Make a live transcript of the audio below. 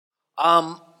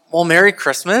Well, Merry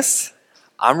Christmas.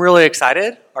 I'm really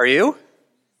excited. Are you?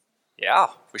 Yeah,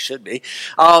 we should be.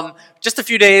 Just a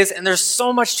few days, and there's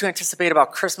so much to anticipate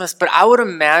about Christmas, but I would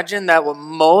imagine that what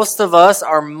most of us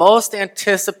are most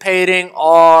anticipating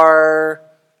are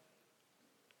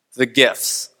the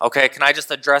gifts. Okay, can I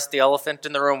just address the elephant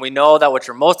in the room? We know that what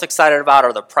you're most excited about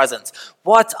are the presents.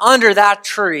 What's under that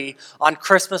tree on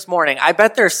Christmas morning? I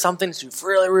bet there's something you've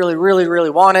really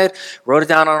wanted, wrote it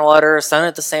down on a letter, sent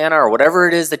it to Santa, or whatever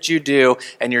it is that you do,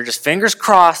 and you're just fingers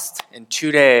crossed in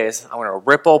 2 days, I'm going to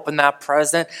rip open that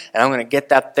present, and I'm going to get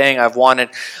that thing I've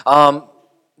wanted.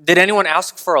 Did anyone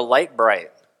ask for a light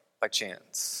bright by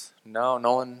chance? No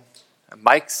one?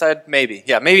 Mike said maybe.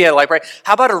 Yeah, maybe a light bright.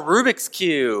 How about a Rubik's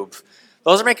Cube?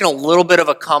 Those are making a little bit of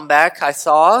a comeback, I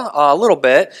saw. A little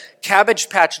bit. Cabbage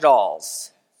Patch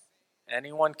Dolls.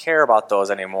 Anyone care about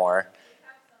those anymore?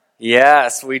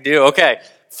 Yes, we do. Okay.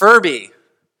 Furby.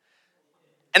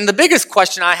 And the biggest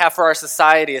question I have for our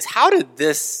society is, how did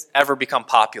this ever become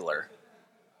popular?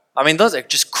 I mean, those are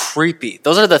just creepy.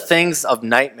 Those are the things of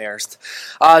nightmares.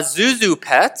 Zuzu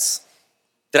Pets.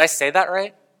 Did I say that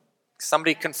right?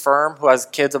 Somebody confirm who has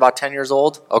kids about 10 years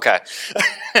old? Okay.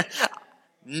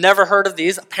 Never heard of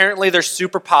these. Apparently they're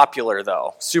super popular,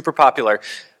 though. Super popular.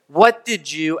 What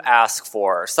did you ask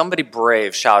for? Somebody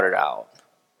brave shouted out.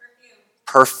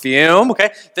 Perfume.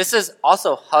 Okay. This is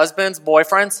also husbands,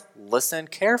 boyfriends. Listen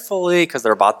carefully because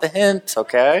they're about the hint,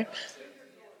 okay?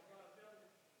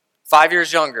 5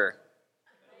 years younger.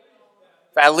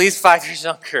 At least 5 years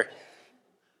younger.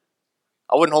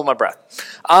 I wouldn't hold my breath.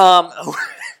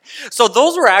 So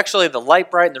those were actually the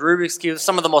Light Bright and the Rubik's Cube,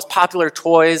 some of the most popular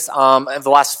toys in the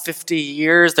last 50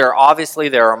 years. There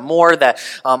are more that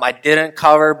I didn't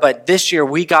cover, but this year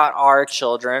we got our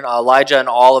children, Elijah and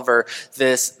Oliver,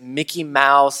 this Mickey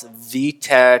Mouse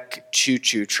VTech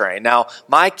choo-choo train. Now,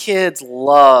 my kids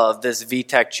love this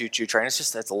VTech choo-choo train.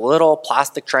 It's a little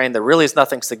plastic train. There really is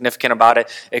nothing significant about it.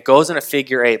 It goes in a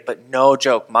figure eight, but no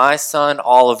joke. My son,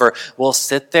 Oliver, will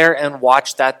sit there and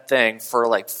watch that thing for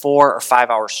like 4 or 5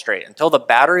 hours straight until the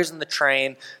batteries in the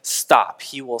train stop.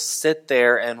 He will sit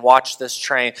there and watch this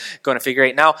train go in a figure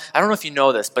eight. Now, I don't know if you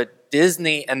know this, but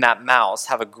Disney and that mouse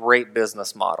have a great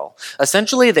business model.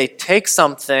 Essentially, they take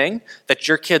something that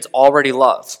your kids already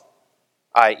love,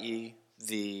 i.e.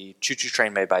 the choo-choo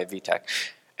train made by VTech.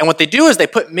 And what they do is they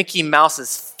put Mickey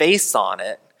Mouse's face on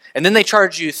it, and then they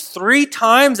charge you 3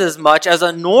 times as much as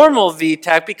a normal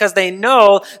VTech because they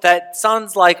know that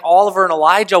sons like Oliver and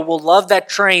Elijah will love that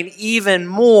train even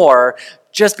more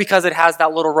just because it has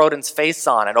that little rodent's face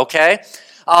on it, okay?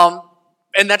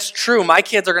 And that's true. My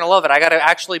kids are going to love it. I got to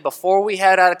actually, before we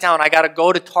head out of town, I got to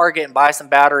go to Target and buy some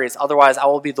batteries. Otherwise, I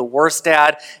will be the worst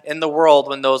dad in the world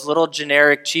when those little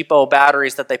generic cheapo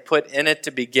batteries that they put in it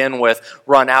to begin with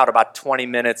run out about 20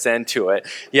 minutes into it.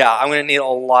 Yeah, I'm going to need a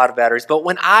lot of batteries. But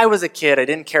when I was a kid, I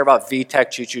didn't care about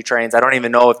VTech choo-choo trains. I don't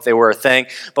even know if they were a thing.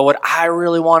 But what I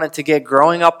really wanted to get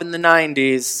growing up in the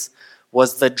 90s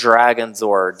was the Dragon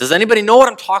Zord. Does anybody know what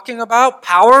I'm talking about?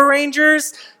 Power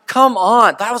Rangers? Come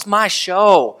on, that was my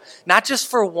show. Not just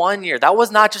for 1 year. That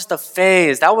was not just a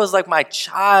phase. That was like my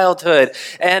childhood.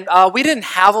 And we didn't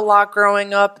have a lot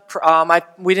growing up.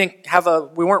 We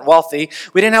weren't wealthy.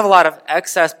 We didn't have a lot of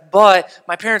excess, but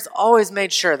my parents always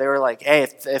made sure. They were like, hey,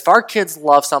 if our kids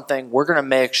love something, we're going to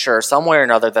make sure some way or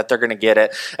another that they're going to get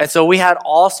it. And so we had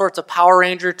all sorts of Power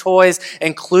Ranger toys,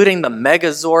 including the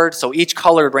Megazord. So each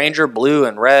colored Ranger, blue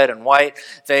and red and white,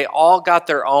 they all got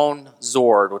their own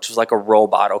Zord, which was like a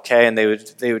robot, okay? And they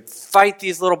would fight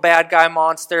these little bad guy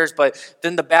monsters, but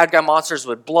then the bad guy monsters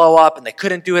would blow up and they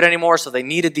couldn't do it anymore, so they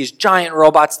needed these giant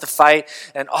robots to fight.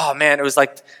 And oh man, it was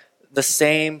like the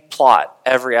same plot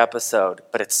every episode,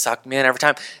 but it sucked me in every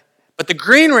time. But the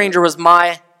Green Ranger was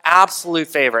my absolute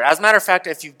favorite. As a matter of fact,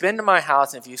 if you've been to my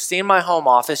house and if you've seen my home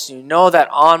office, you know that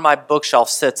on my bookshelf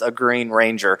sits a Green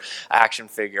Ranger action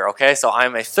figure, okay? So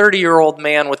I'm a 30-year-old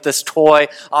man with this toy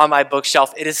on my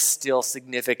bookshelf. It is still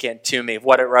significant to me,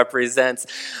 what it represents.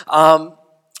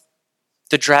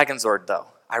 The Dragon Zord, though,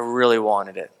 I really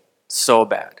wanted it so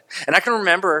bad. And I can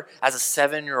remember as a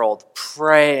 7-year-old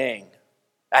praying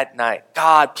at night,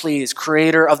 God, please,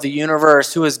 creator of the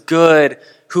universe, who is good,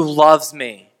 who loves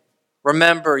me.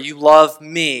 Remember, you love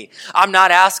me. I'm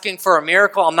not asking for a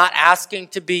miracle. I'm not asking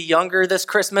to be younger this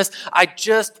Christmas. I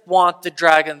just want the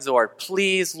Dragon Zord.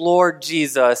 Please, Lord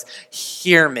Jesus,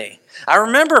 hear me. I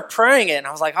remember praying it, and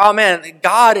I was like, oh man,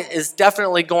 God is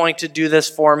definitely going to do this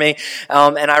for me.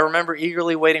 And I remember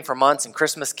eagerly waiting for months, and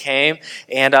Christmas came.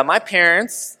 And my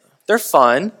parents, they're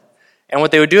fun. And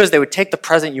what they would do is they would take the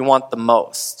present you want the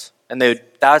most. And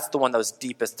that's the one that was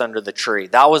deepest under the tree.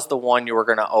 That was the one you were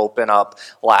going to open up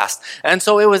last. And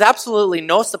so it was absolutely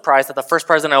no surprise that the first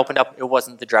present I opened up, it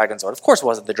wasn't the Dragon Zord. Of course it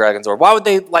wasn't the Dragon Zord. Why would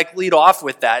they lead off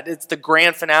with that? It's the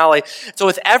grand finale. So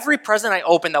with every present I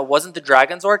opened that wasn't the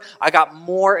Dragon Zord, I got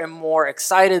more and more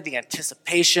excited. The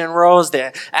anticipation rose,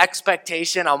 the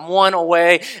expectation. I'm one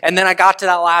away. And then I got to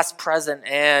that last present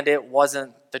and it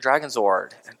wasn't the Dragon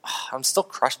Zord. And I'm still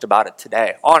crushed about it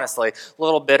today. Honestly, a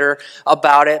little bitter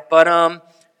about it. But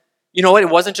you know what? It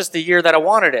wasn't just the year that I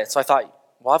wanted it. So I thought,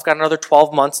 well, I've got another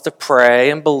 12 months to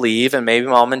pray and believe, and maybe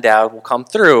mom and dad will come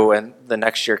through. And the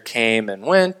next year came and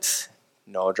went,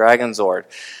 no Dragon Zord.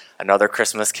 Another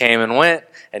Christmas came and went,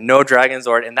 and no Dragon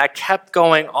Zord. And that kept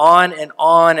going on and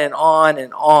on and on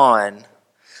and on.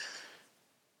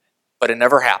 But it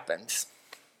never happened.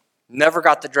 Never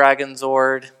got the Dragon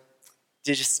Zord.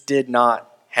 It just did not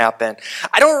happen.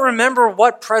 I don't remember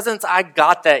what presents I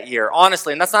got that year,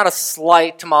 honestly, and that's not a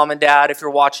slight to mom and dad if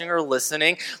you're watching or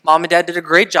listening. Mom and dad did a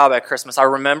great job at Christmas. I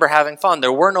remember having fun.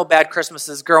 There were no bad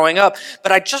Christmases growing up,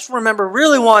 but I just remember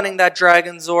really wanting that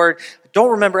Dragon Zord. I don't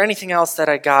remember anything else that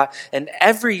I got, and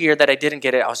every year that I didn't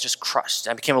get it, I was just crushed.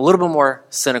 I became a little bit more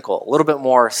cynical, a little bit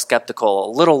more skeptical,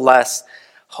 a little less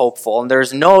hopeful, and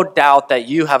there's no doubt that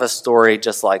you have a story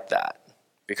just like that.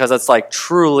 Because it's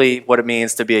truly what it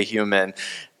means to be a human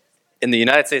in the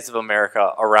United States of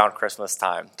America around Christmas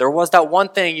time. There was that one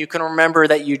thing you can remember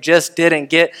that you just didn't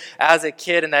get as a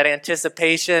kid, and that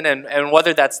anticipation, and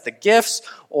whether that's the gifts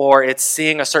or it's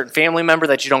seeing a certain family member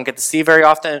that you don't get to see very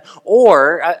often,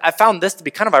 or I found this to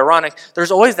be kind of ironic,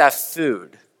 there's always that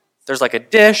food. There's a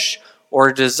dish or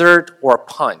a dessert or a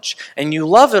punch. And you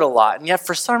love it a lot, and yet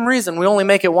for some reason we only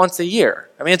make it once a year.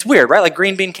 I mean, it's weird, right? Like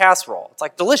green bean casserole. It's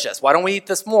delicious. Why don't we eat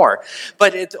this more?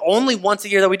 But it's only once a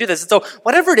year that we do this. And so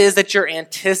whatever it is that you're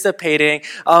anticipating,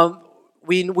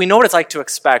 we know what it's like to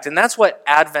expect, and that's what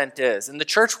Advent is. In the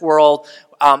church world,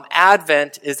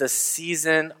 Advent is a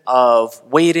season of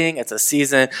waiting. It's a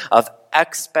season of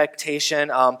expectation,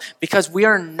 because we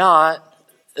are not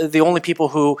the only people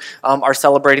who are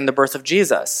celebrating the birth of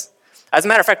Jesus. As a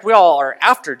matter of fact, we all are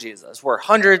after Jesus. We're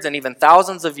hundreds and even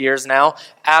thousands of years now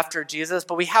after Jesus,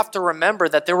 but we have to remember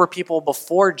that there were people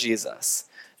before Jesus.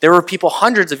 There were people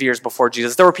hundreds of years before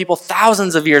Jesus. There were people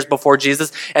thousands of years before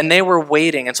Jesus, and they were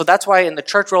waiting. And so that's why in the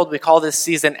church world we call this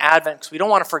season Advent, because we don't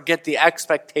want to forget the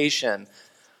expectation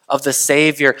of the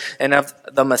Savior and of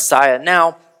the Messiah.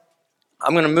 Now,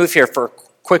 I'm going to move here for a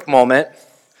quick moment,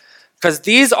 because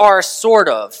these are sort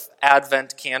of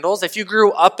Advent candles. If you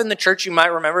grew up in the church, you might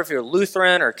remember, if you're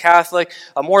Lutheran or Catholic,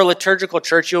 a more liturgical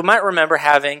church, you might remember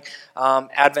having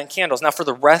Advent candles. Now, for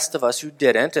the rest of us who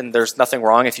didn't, and there's nothing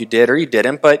wrong if you did or you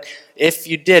didn't, but if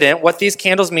you didn't, what these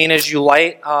candles mean is you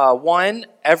light one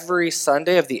every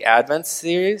Sunday of the Advent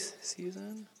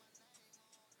season.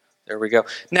 There we go.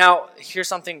 Now, here's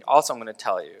something also I'm going to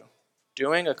tell you.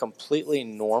 Doing a completely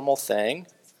normal thing,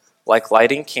 like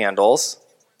lighting candles,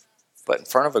 but in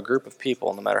front of a group of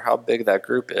people, no matter how big that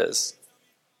group is,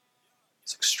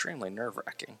 it's extremely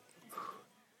nerve-wracking.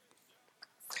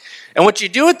 And what you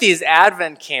do with these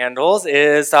Advent candles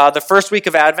is the first week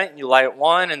of Advent, you light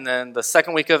one, and then the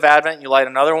second week of Advent, you light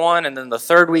another one, and then the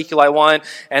third week, you light one,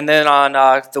 and then on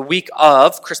the week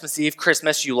of Christmas Eve,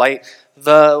 Christmas, you light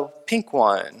the pink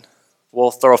one.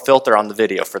 We'll throw a filter on the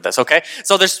video for this, okay?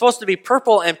 So there's supposed to be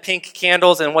purple and pink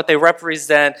candles, and what they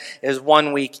represent is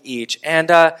 1 week each.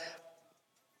 And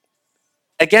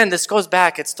again, this goes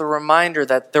back. It's the reminder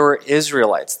that there were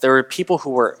Israelites. There were people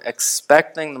who were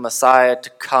expecting the Messiah to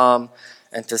come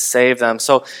and to save them.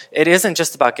 So it isn't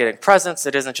just about getting presents.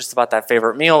 It isn't just about that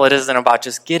favorite meal. It isn't about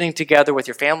just getting together with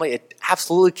your family. It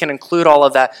absolutely can include all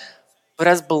of that. But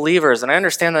as believers, and I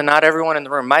understand that not everyone in the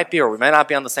room might be, or we may not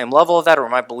be on the same level of that, or we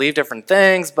might believe different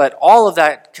things, but all of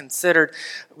that considered,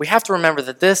 we have to remember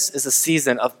that this is a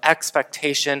season of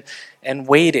expectation and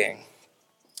waiting.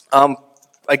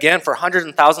 Again, for hundreds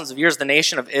and thousands of years, the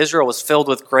nation of Israel was filled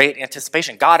with great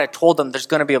anticipation. God had told them there's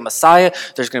going to be a Messiah,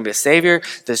 there's going to be a Savior,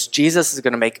 this Jesus is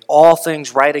going to make all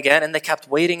things right again, and they kept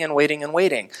waiting and waiting and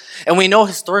waiting. And we know,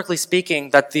 historically speaking,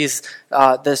 that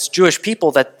this Jewish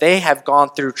people, that they have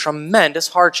gone through tremendous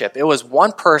hardship. It was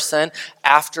one person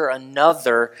after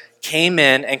another came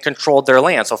in and controlled their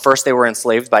land. So first they were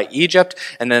enslaved by Egypt,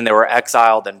 and then they were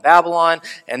exiled in Babylon,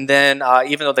 and then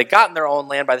even though they got in their own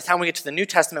land, by the time we get to the New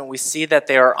Testament, we see that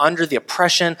they are under the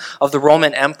oppression of the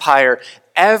Roman Empire.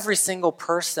 Every single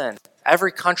person,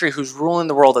 every country who's ruling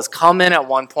the world has come in at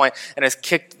one point and has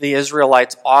kicked the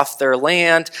Israelites off their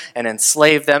land and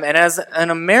enslaved them. And as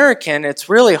an American, it's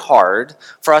really hard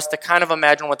for us to kind of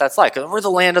imagine what that's like. We're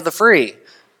the land of the free.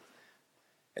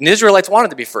 And the Israelites wanted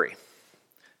to be free.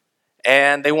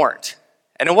 And they weren't.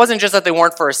 And it wasn't just that they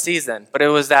weren't for a season, but it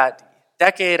was that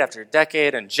decade after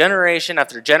decade and generation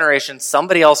after generation,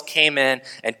 somebody else came in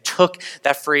and took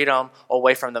that freedom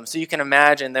away from them. So you can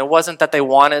imagine, it wasn't that they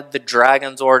wanted the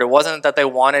dragon's Order. It wasn't that they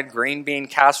wanted green bean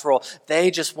casserole. They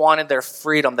just wanted their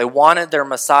freedom. They wanted their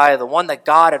Messiah, the one that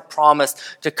God had promised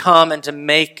to come and to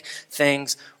make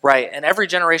things right. And every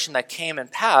generation that came and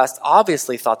passed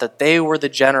obviously thought that they were the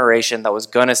generation that was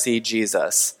going to see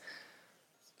Jesus.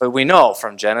 But we know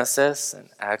from Genesis and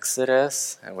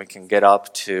Exodus, and we can get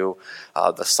up to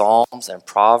the Psalms and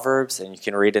Proverbs, and you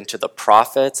can read into the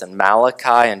prophets and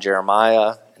Malachi and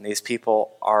Jeremiah, and these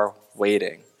people are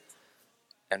waiting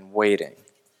and waiting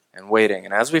and waiting.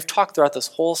 And as we've talked throughout this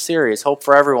whole series, Hope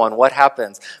for Everyone, what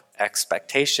happens?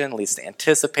 Expectation leads to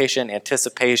anticipation,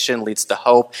 anticipation leads to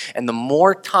hope, and the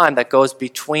more time that goes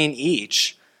between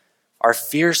each, our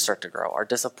fears start to grow, our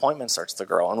disappointment starts to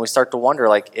grow, and we start to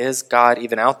wonder, is God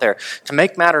even out there? To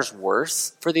make matters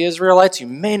worse for the Israelites, you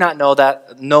may not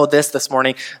know this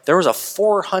morning, there was a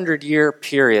 400-year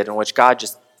period in which God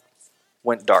just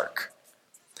went dark.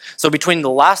 So between the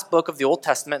last book of the Old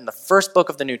Testament and the first book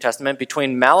of the New Testament,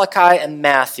 between Malachi and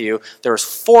Matthew, there was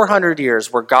 400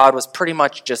 years where God was pretty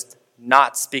much just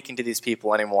not speaking to these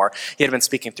people anymore. He had been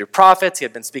speaking through prophets, he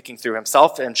had been speaking through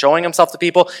himself and showing himself to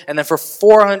people, and then for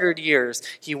 400 years,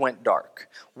 he went dark.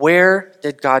 Where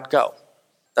did God go?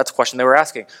 That's a question they were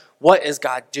asking. What is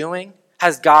God doing?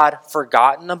 Has God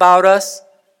forgotten about us?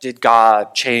 Did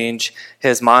God change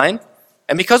his mind?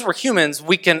 And because we're humans,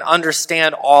 we can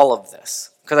understand all of this.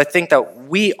 Because I think that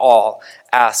we all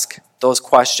ask those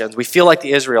questions. We feel like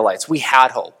the Israelites. We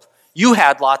had hope. You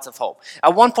had lots of hope.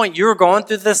 At one point, you were going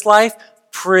through this life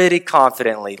pretty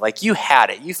confidently. You had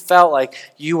it. You felt like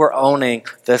you were owning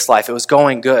this life. It was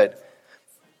going good.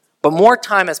 But more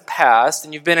time has passed,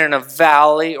 and you've been in a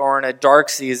valley or in a dark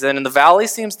season, and the valley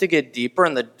seems to get deeper,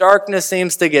 and the darkness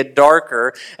seems to get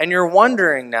darker, and you're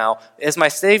wondering now, is my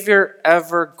Savior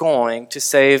ever going to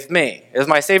save me? Is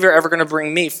my Savior ever going to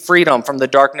bring me freedom from the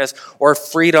darkness or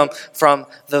freedom from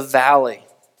the valley?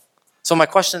 So my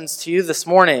questions to you this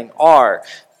morning are,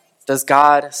 does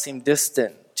God seem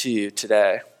distant to you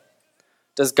today?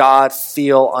 Does God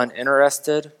feel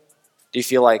uninterested? Do you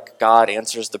feel like God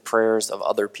answers the prayers of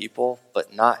other people,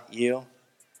 but not you?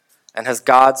 And has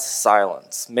God's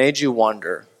silence made you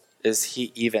wonder, is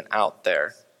he even out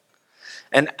there?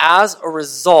 And as a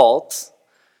result,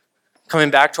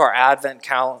 coming back to our Advent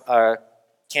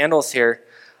candles here,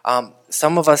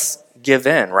 some of us give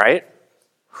in, right?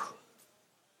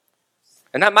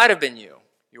 And that might have been you.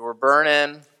 You were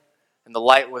burning, and the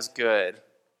light was good.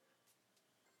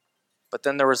 But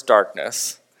then there was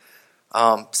darkness.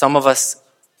 Some of us,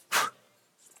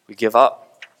 we give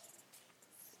up.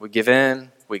 We give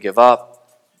in, we give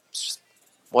up, just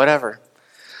whatever.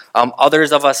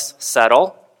 Others of us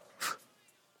settle.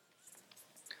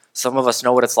 Some of us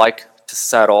know what it's like to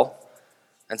settle.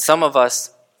 And some of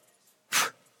us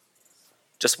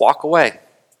just walk away.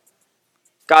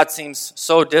 God seems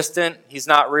so distant, he's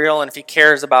not real, and if he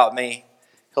cares about me,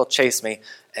 he'll chase me.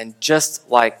 And just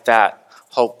like that,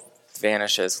 hope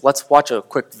vanishes. Let's watch a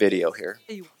quick video here.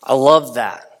 I love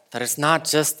that it's not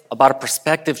just about a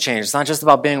perspective change. It's not just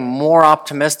about being more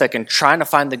optimistic and trying to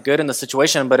find the good in the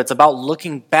situation, but it's about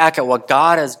looking back at what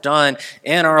God has done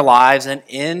in our lives and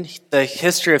in the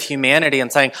history of humanity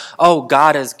and saying, oh,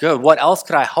 God is good. What else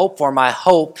could I hope for? My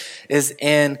hope is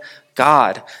in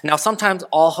God. Now, sometimes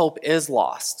all hope is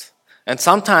lost, and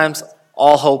sometimes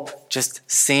all hope just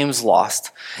seems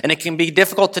lost. And it can be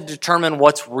difficult to determine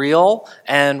what's real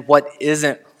and what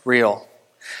isn't real.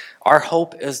 Our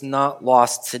hope is not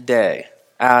lost today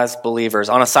as believers.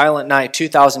 On a silent night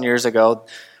 2,000 years ago,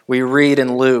 we read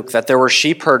in Luke that there were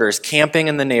sheep herders camping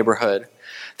in the neighborhood.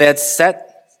 They had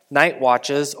set night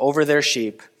watches over their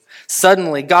sheep.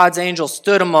 Suddenly, God's angel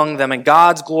stood among them, and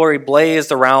God's glory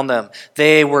blazed around them.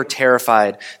 They were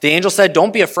terrified. The angel said,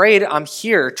 "Don't be afraid. I'm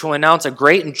here to announce a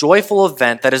great and joyful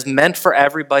event that is meant for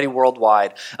everybody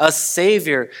worldwide. A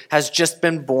Savior has just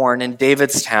been born in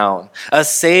David's town, a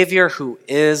Savior who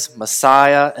is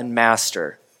Messiah and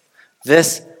Master.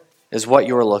 This is what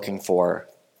you are looking for,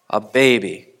 a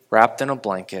baby wrapped in a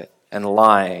blanket and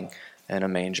lying in a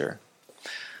manger."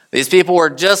 These people were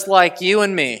just like you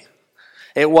and me.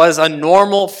 It was a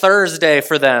normal Thursday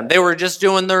for them. They were just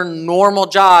doing their normal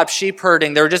job, sheep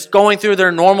herding. They were just going through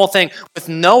their normal thing with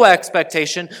no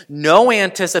expectation, no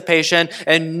anticipation,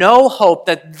 and no hope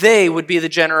that they would be the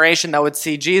generation that would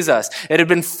see Jesus. It had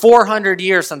been 400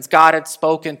 years since God had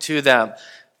spoken to them.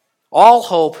 All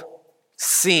hope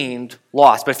seemed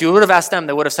lost. But if you would have asked them,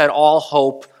 they would have said all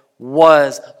hope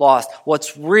was lost.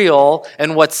 What's real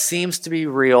and what seems to be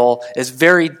real is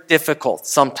very difficult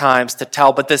sometimes to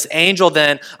tell. But this angel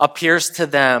then appears to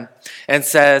them and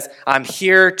says, I'm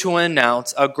here to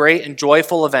announce a great and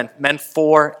joyful event meant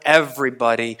for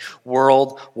everybody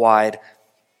worldwide.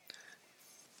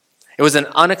 It was an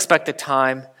unexpected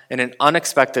time, in an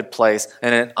unexpected place,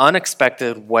 in an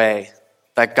unexpected way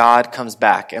that God comes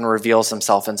back and reveals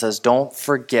himself and says, don't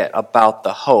forget about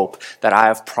the hope that I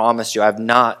have promised you. I have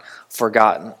not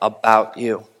forgotten about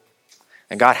you.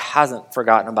 And God hasn't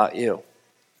forgotten about you.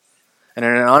 And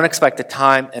in an unexpected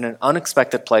time, in an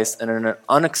unexpected place, and in an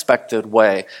unexpected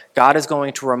way, God is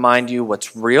going to remind you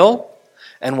what's real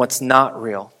and what's not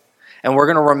real. And we're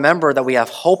going to remember that we have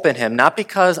hope in him, not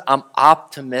because I'm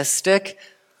optimistic,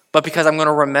 but because I'm going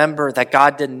to remember that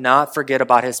God did not forget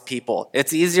about his people.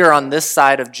 It's easier on this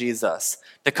side of Jesus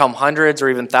to come hundreds or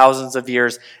even thousands of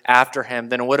years after him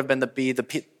than it would have been to be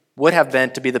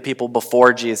the people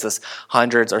before Jesus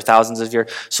hundreds or thousands of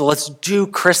years. So let's do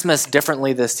Christmas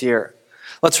differently this year.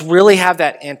 Let's really have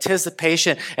that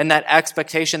anticipation and that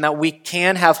expectation that we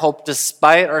can have hope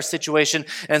despite our situation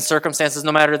and circumstances,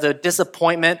 no matter the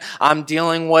disappointment I'm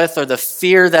dealing with or the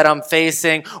fear that I'm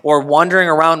facing or wandering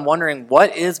around wondering,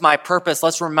 what is my purpose?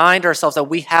 Let's remind ourselves that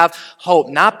we have hope,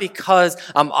 not because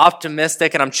I'm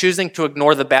optimistic and I'm choosing to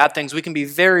ignore the bad things. We can be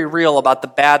very real about the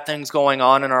bad things going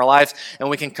on in our lives and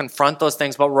we can confront those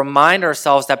things, but remind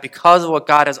ourselves that because of what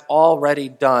God has already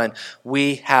done,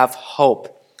 we have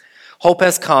hope. Hope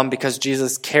has come because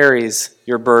Jesus carries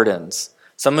your burdens.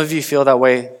 Some of you feel that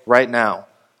way right now.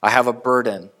 I have a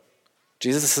burden.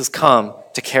 Jesus has come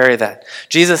to carry that.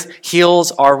 Jesus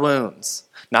heals our wounds,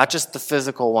 not just the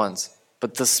physical ones,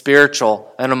 but the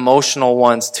spiritual and emotional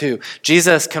ones too.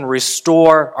 Jesus can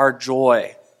restore our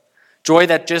joy. Joy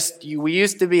that we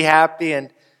used to be happy and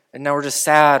now we're just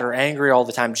sad or angry all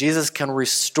the time. Jesus can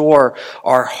restore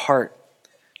our heart.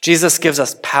 Jesus gives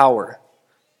us power.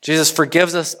 Jesus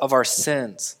forgives us of our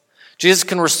sins. Jesus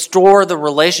can restore the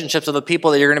relationships of the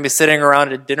people that you're going to be sitting around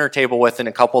at a dinner table with in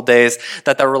a couple days,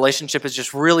 that relationship is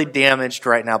just really damaged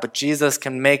right now. But Jesus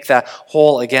can make that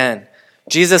whole again.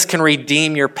 Jesus can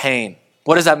redeem your pain.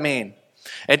 What does that mean?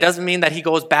 It doesn't mean that he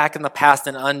goes back in the past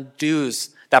and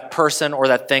undoes that person or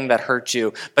that thing that hurt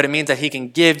you, but it means that he can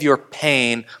give your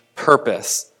pain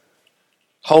purpose.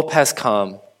 Hope has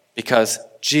come because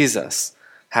Jesus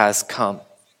has come.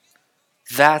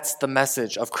 That's the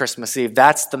message of Christmas Eve.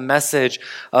 That's the message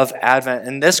of Advent.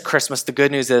 And this Christmas, the good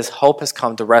news is hope has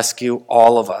come to rescue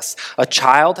all of us. A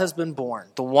child has been born,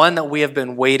 the one that we have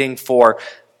been waiting for.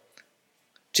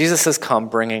 Jesus has come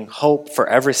bringing hope for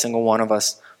every single one of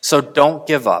us. So don't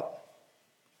give up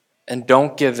and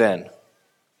don't give in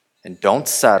and don't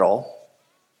settle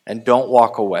and don't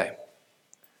walk away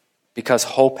because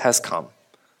hope has come.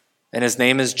 And his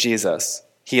name is Jesus.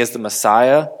 He is the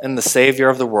Messiah and the Savior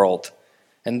of the world.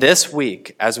 And this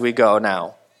week, as we go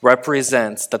now,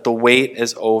 represents that the wait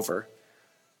is over.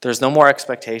 There's no more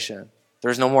expectation.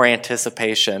 There's no more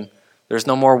anticipation. There's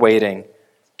no more waiting.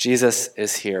 Jesus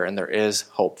is here, and there is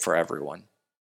hope for everyone.